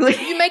 exactly.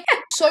 You make it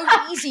so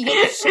easy,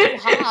 yet so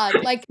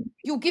hard. Like,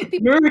 you'll give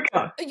people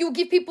America. you'll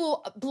give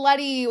people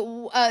bloody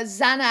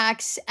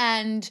Xanax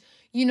and,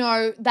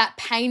 that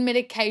pain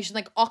medication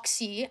like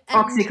Oxy,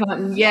 and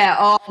Oxycontin. Yeah.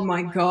 Oh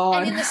my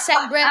god. in the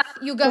same breath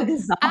you What go, a I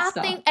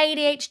disaster. think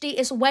ADHD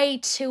is way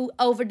too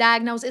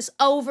overdiagnosed, it's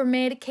over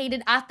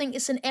medicated, I think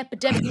it's an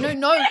epidemic.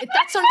 No,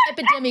 that's not an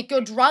epidemic,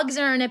 your drugs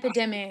are an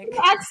epidemic.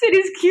 Accent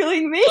is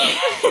killing me.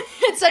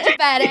 It's such a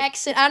bad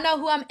accent. I know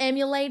who I'm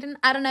emulating,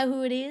 I don't know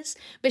who it is,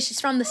 but she's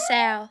from the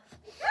South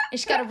and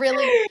she's got a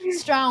really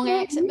strong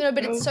accent.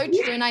 But it's so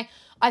true. And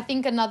I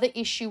think another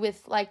issue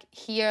with like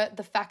here,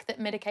 the fact that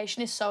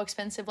medication is so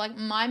expensive. Like,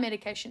 my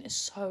medication is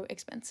so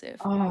expensive.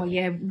 Oh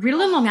yeah,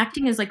 Ritalin long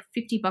acting is like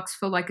 $50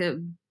 for like a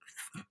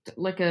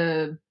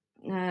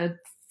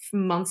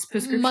month's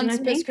prescription, I Month's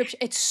think. prescription.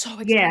 It's so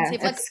Yeah,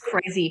 expensive. Like, it's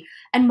crazy.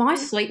 And my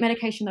sleep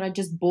medication that I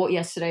just bought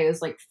yesterday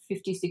was like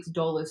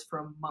 $56 for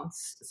a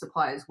month's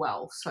supply as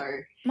well. So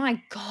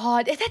my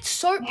God, that's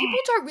so, yeah, people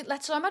don't,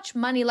 that's so much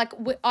money. Like,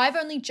 I've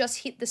only just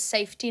hit the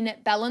safety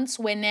net balance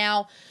where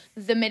now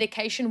the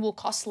medication will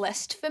cost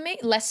less for me.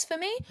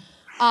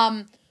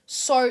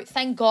 So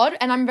thank God.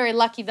 And I'm very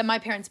lucky that my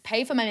parents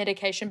pay for my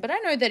medication. But I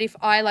know that if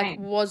I like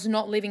same. was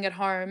not living at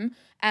home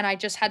and I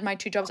just had my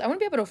two jobs, I wouldn't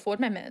be able to afford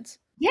my meds.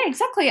 Yeah,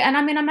 exactly. And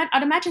I mean,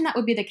 I'd imagine that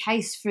would be the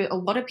case for a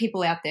lot of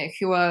people out there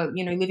who are,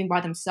 living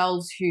by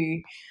themselves,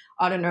 who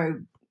I don't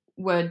know,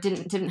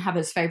 didn't have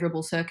as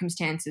favorable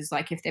circumstances,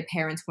 like if their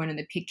parents weren't in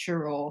the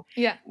picture, or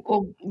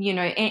you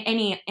know,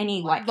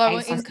 any like lower case,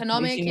 I suppose,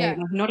 economic, you know, like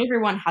not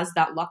everyone has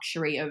that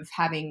luxury of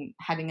having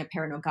a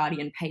parent or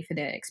guardian pay for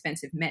their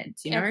expensive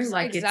meds, you know,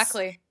 like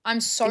exactly. I'm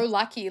so it's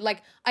lucky.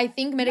 Like, I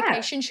think yeah,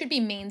 medication should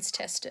be means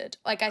tested.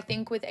 Like, I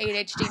think with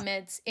ADHD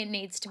meds, it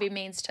needs to be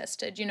means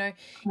tested. You know,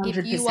 if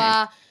you 100%,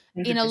 are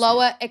in a 100%.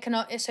 lower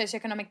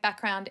socioeconomic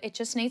background, it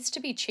just needs to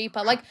be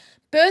cheaper. Like,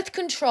 birth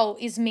control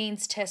is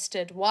means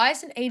tested. Why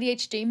isn't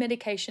ADHD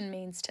medication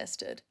means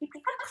tested?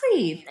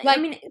 Exactly. I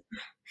Like, mean,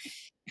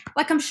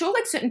 like I'm sure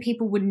like certain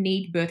people would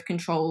need birth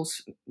control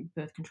for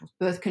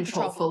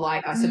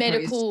like, I suppose,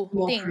 medical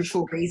more things.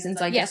 crucial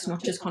reasons, I Yeah. guess,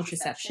 not just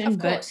contraception. Of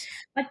But course.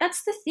 like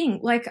that's the thing.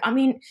 Like, I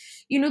mean,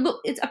 you know,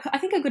 look, I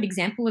think a good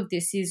example of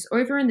this is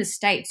over in the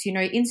States. You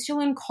know,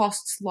 insulin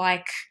costs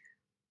like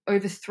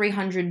over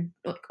 300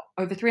 like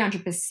over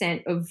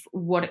 300% of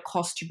what it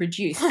costs to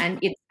produce, and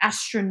it's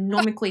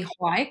astronomically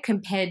high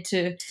compared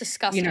to, It's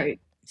you know, disgusting.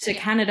 to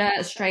Canada,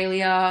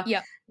 Australia,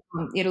 Yeah.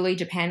 Italy,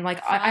 Japan. Like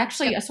I France,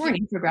 actually yep. I saw an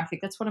infographic.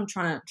 That's what I'm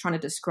trying to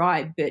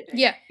describe. But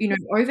Yeah. you know,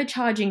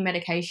 overcharging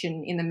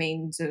medication in the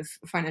means of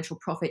financial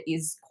profit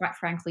is quite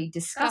frankly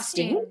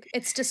disgusting.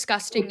 It's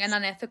disgusting and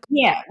unethical.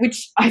 Yeah,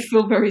 which I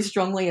feel very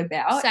strongly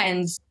about. Same.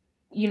 And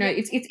you know,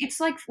 Yep. it's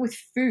like with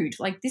food.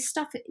 Like this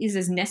stuff is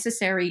as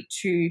necessary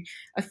to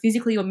a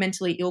physically or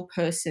mentally ill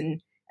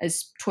person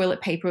as toilet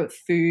paper,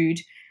 food,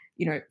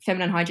 you know,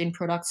 feminine hygiene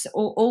products,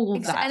 all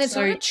of that. And it's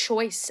So not a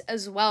choice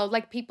as well.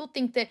 Like, people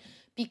think that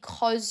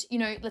because, you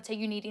know, let's say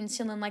you need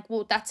insulin, like,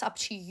 well, that's up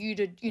to you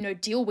to, you know,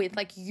 deal with.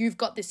 Like, you've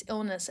got this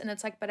illness. And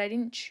it's like, but I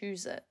didn't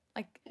choose it.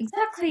 Like, me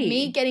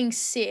exactly. getting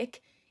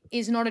sick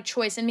is not a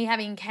choice, and me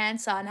having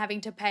cancer and having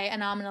to pay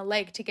an arm and a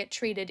leg to get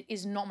treated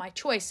is not my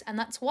choice. And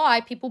that's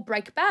why people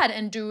break bad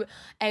and do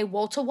a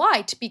Walter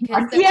White,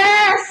 because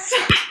Yes.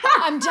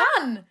 I'm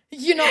done.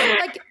 You know,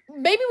 like,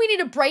 maybe we need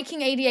a breaking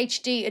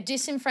ADHD. A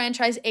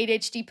disenfranchised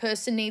ADHD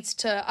person needs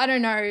to, I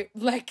don't know,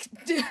 like,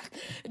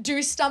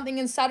 do something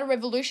and start a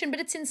revolution.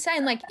 But it's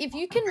insane. Like, if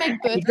you can make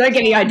birth, Don't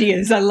get any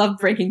ideas. I love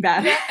Breaking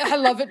Bad. yeah, I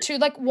love it too.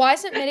 Like, why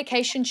isn't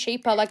medication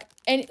cheaper? Like,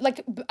 and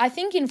like, I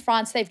think in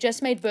France they've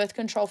just made birth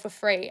control for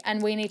free,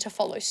 and we need to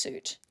follow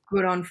suit.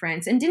 Good on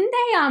France. And didn't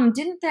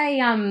they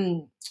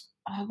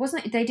oh,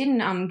 wasn't it, they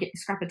didn't get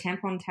scrap a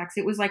tampon tax.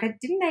 It was like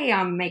didn't they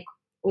make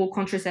all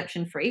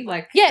contraception free?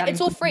 Like Yeah,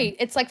 it's all free.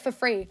 It's like for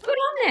free. Good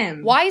on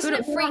them. Why isn't Good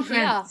it free on here?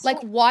 France. Like,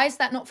 why is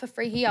that not for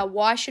free here?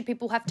 Why should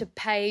people have to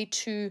pay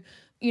to,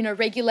 you know,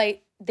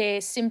 regulate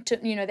their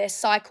symptom, you know, their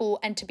cycle,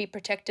 and to be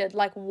protected?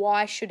 Like,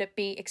 why should it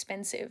be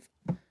expensive?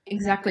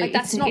 Exactly. Like,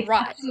 that's not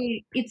right.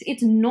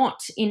 It's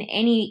not in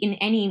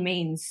any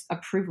means a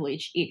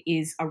privilege. It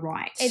is a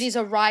right. It is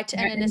a right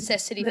and a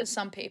necessity for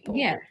some people.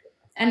 Yeah.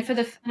 And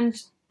Like,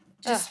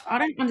 I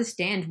don't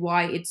understand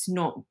why it's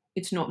not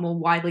more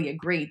widely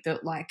agreed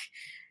that, like,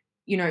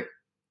 you know,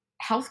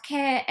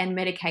 healthcare and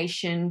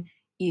medication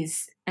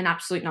is an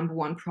absolute number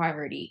one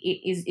priority.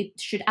 It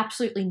should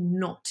absolutely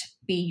not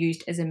be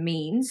used as a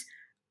means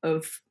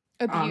of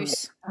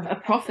abuse. a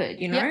profit,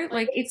 you know?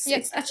 Like it's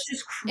that's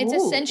just cruel. It's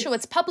essential.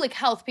 It's public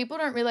health. People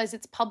don't realize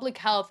it's public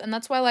health. And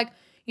that's why, like,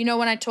 you know,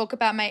 when I talk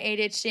about my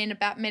ADHD and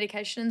about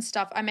medication and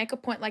stuff, I make a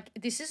point, like,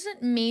 this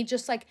isn't me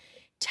just like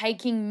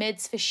taking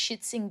meds for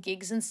shits and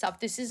gigs and stuff.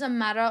 This is a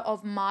matter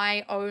of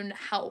my own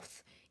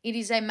health. It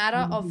is a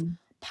matter of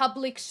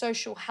public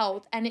social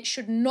health, and it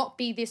should not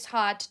be this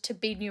hard to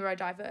be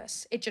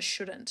neurodiverse. It just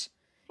shouldn't.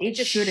 It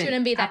just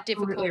shouldn't be that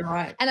Absolutely difficult.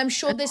 right. And I'm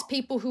sure there's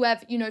people who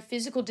have, you know,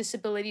 physical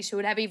disabilities who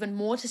would have even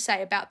more to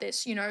say about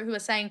this, you know, who are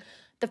saying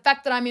the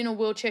fact that I'm in a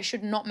wheelchair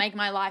should not make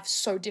my life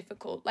so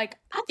difficult. Like,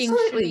 things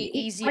should be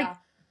easier. Like,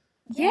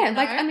 yeah, you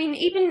like, know? I mean,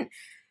 even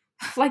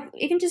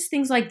just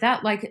things like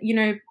that, like, you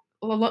know,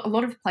 a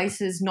lot of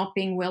places not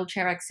being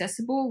wheelchair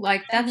accessible,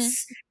 like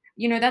that's,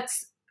 you know,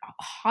 that's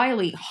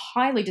highly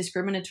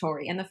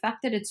discriminatory. And the fact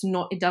that it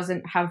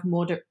doesn't have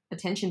more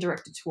attention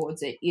directed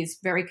towards it is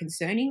very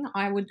concerning,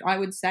 I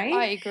would say.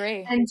 I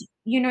agree. And,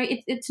 you know,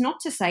 it's not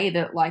to say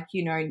that, like,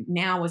 you know,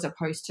 now as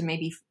opposed to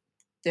maybe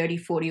 30,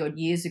 40 odd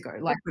years ago,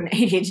 like when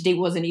ADHD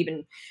wasn't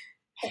even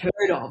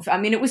heard of. I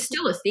mean, it was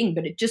still a thing,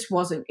 but it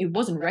wasn't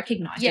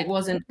recognized. Yeah. It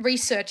wasn't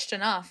researched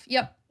enough.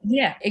 Yep.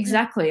 Yeah,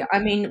 exactly. I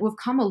mean, we've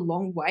come a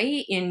long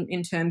way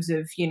in terms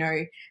of, you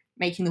know,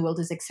 making the world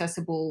as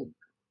accessible,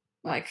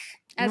 like,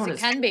 as not it as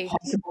can be,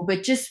 possible,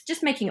 but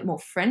just making it more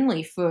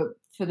friendly for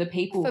the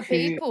people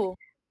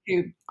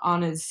who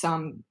aren't as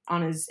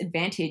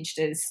advantaged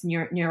as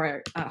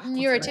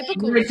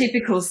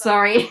neurotypical.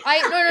 Sorry, no.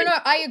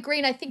 I agree,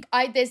 and I think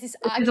there's this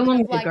argument. There's a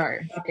long of, like, to go.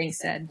 That being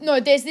said, no,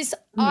 there's this.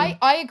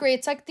 I agree.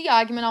 It's like the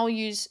argument I'll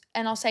use,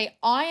 and I'll say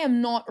I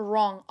am not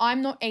wrong.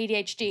 I'm not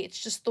ADHD. It's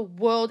just the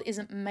world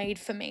isn't made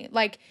for me.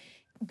 Like,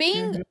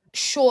 being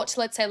short,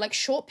 let's say, like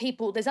short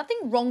people, there's nothing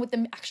wrong with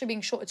them actually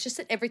being short. It's just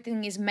that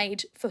everything is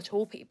made for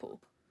tall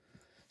people.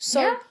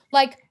 So,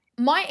 like,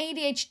 my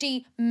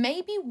ADHD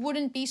maybe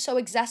wouldn't be so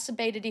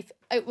exacerbated if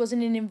it was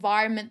in an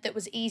environment that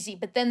was easy,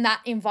 but then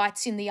that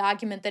invites in the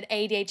argument that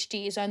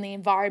ADHD is only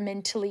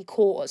environmentally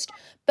caused.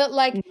 But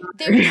like,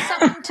 there is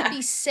something to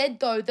be said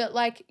though, that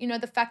like, you know,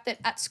 the fact that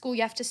at school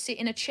you have to sit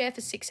in a chair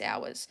for 6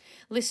 hours,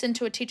 listen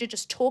to a teacher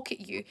just talk at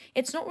you,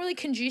 it's not really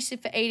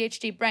conducive for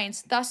ADHD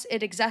brains, thus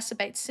it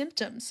exacerbates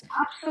symptoms.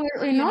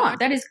 Absolutely You know? not.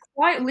 That is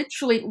quite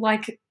literally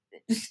like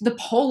the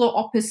polar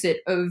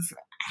opposite of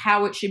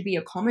how it should be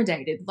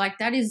accommodated. Like,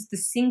 that is the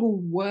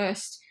single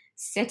worst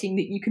setting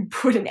that you could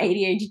put an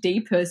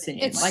ADHD person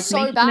in. It's Like, so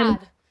making them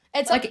bad.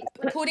 It's like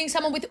putting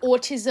someone with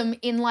autism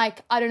in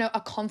like, I don't know,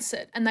 a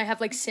concert and they have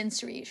like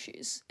sensory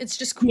issues. It's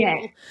just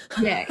cruel.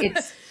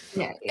 It's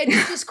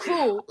just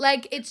cruel.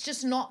 Like, it's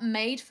just not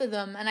made for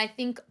them. And I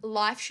think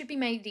life should be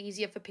made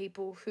easier for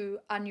people who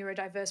are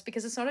neurodiverse,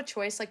 because it's not a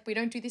choice. Like, we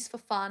don't do this for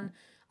fun.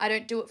 I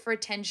don't do it for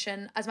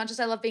attention. As much as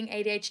I love being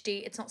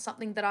ADHD, it's not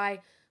something that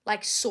I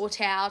like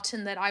sort out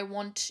and that I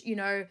want, you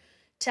know,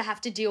 to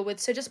have to deal with.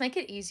 So just make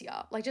it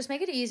easier. Like, just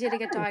make it easier to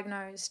get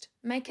diagnosed.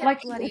 Make it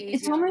like bloody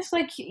it's easier. almost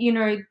like, you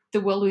know,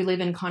 the world we live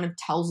in kind of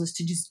tells us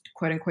to just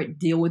quote unquote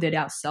deal with it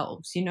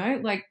ourselves, you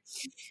know? Like,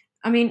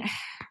 I mean,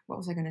 what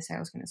was I going to say? I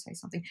was going to say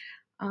something.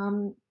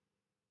 I'm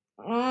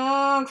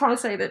trying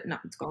to say that. No,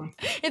 it's gone.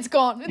 It's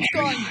gone. It's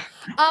gone.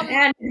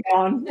 And it's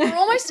gone. We're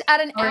almost at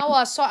an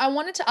hour, so I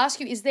wanted to ask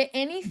you, is there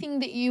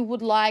anything that you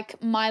would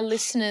like my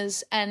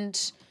listeners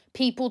and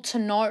people to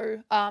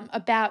know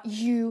about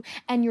you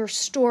and your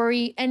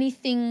story?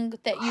 Anything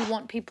that you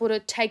want people to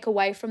take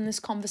away from this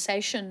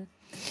conversation?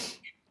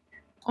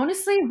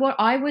 Honestly, what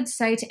I would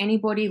say to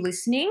anybody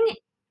listening,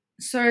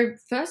 so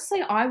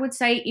firstly, I would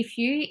say if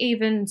you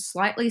even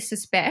slightly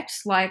suspect,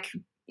 like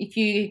if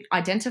you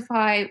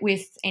identify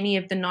with any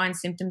of the 9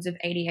 symptoms of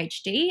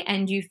ADHD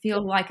and you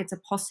feel like it's a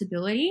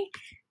possibility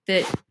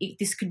that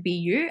this could be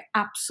you,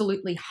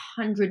 absolutely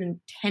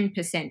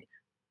 110%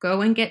 go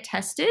and get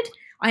tested.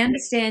 I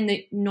understand that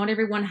not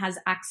everyone has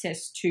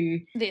access to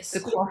This. the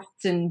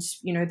costs and,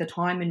 you know, the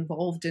time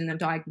involved in the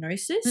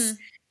diagnosis,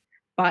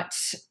 but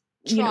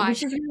you know, Try.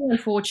 which is really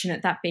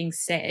unfortunate. That being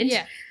said,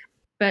 Yeah.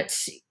 but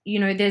you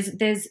know,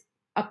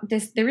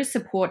 there is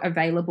support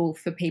available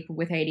for people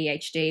with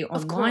ADHD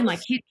online, like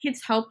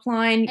Kids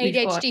Helpline,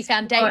 ADHD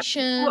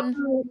Foundation.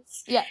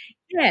 Yeah.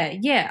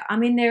 I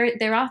mean,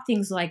 there are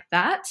things like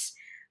that.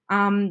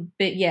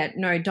 But yeah,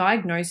 no,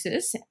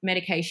 diagnosis,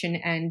 medication,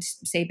 and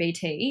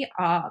CBT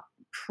are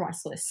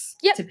priceless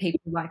to people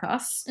like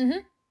us.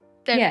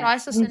 They're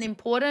priceless and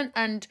important.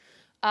 And,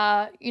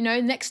 you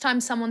know, next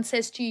time someone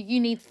says to you, you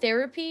need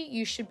therapy,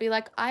 you should be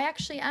like, I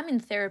actually am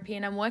in therapy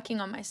and I'm working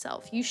on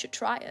myself. You should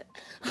try it.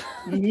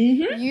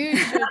 You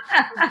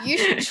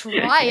should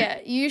try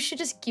it. You should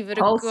just give it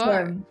a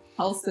go.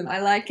 Wholesome. I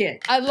like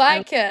it. I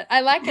like it.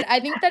 I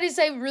think that is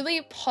a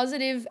really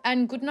positive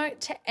and good note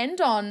to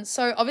end on.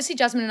 So obviously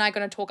Jasmine and I are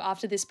going to talk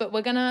after this, but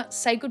we're going to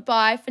say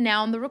goodbye for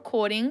now on the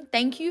recording.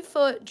 Thank you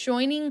for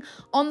joining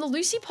on the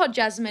Lucy Pod,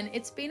 Jasmine.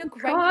 It's been a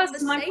great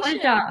conversation. My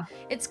pleasure.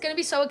 It's going to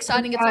be so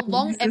exciting. It's a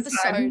long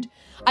episode.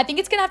 I think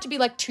it's going to have to be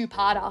like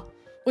 2-parter,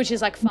 which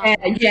is like fun.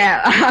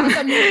 Yeah.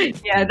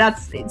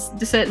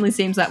 It certainly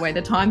seems that way.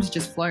 The time's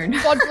just flown.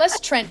 God bless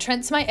Trent.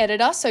 Trent's my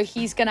editor, so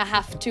he's gonna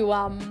have to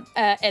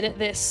edit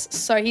this.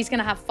 So he's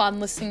gonna have fun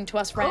listening to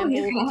us ramble.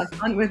 He's gonna have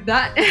fun with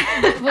that.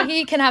 Well,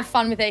 he can have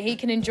fun with it. He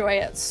can enjoy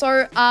it.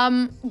 So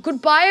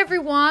goodbye,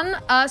 everyone.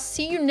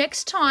 See you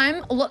next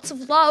time. Lots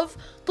of love.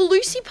 The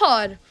Lucy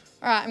Pod.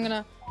 All right, I'm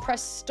gonna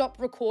press stop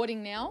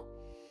recording now.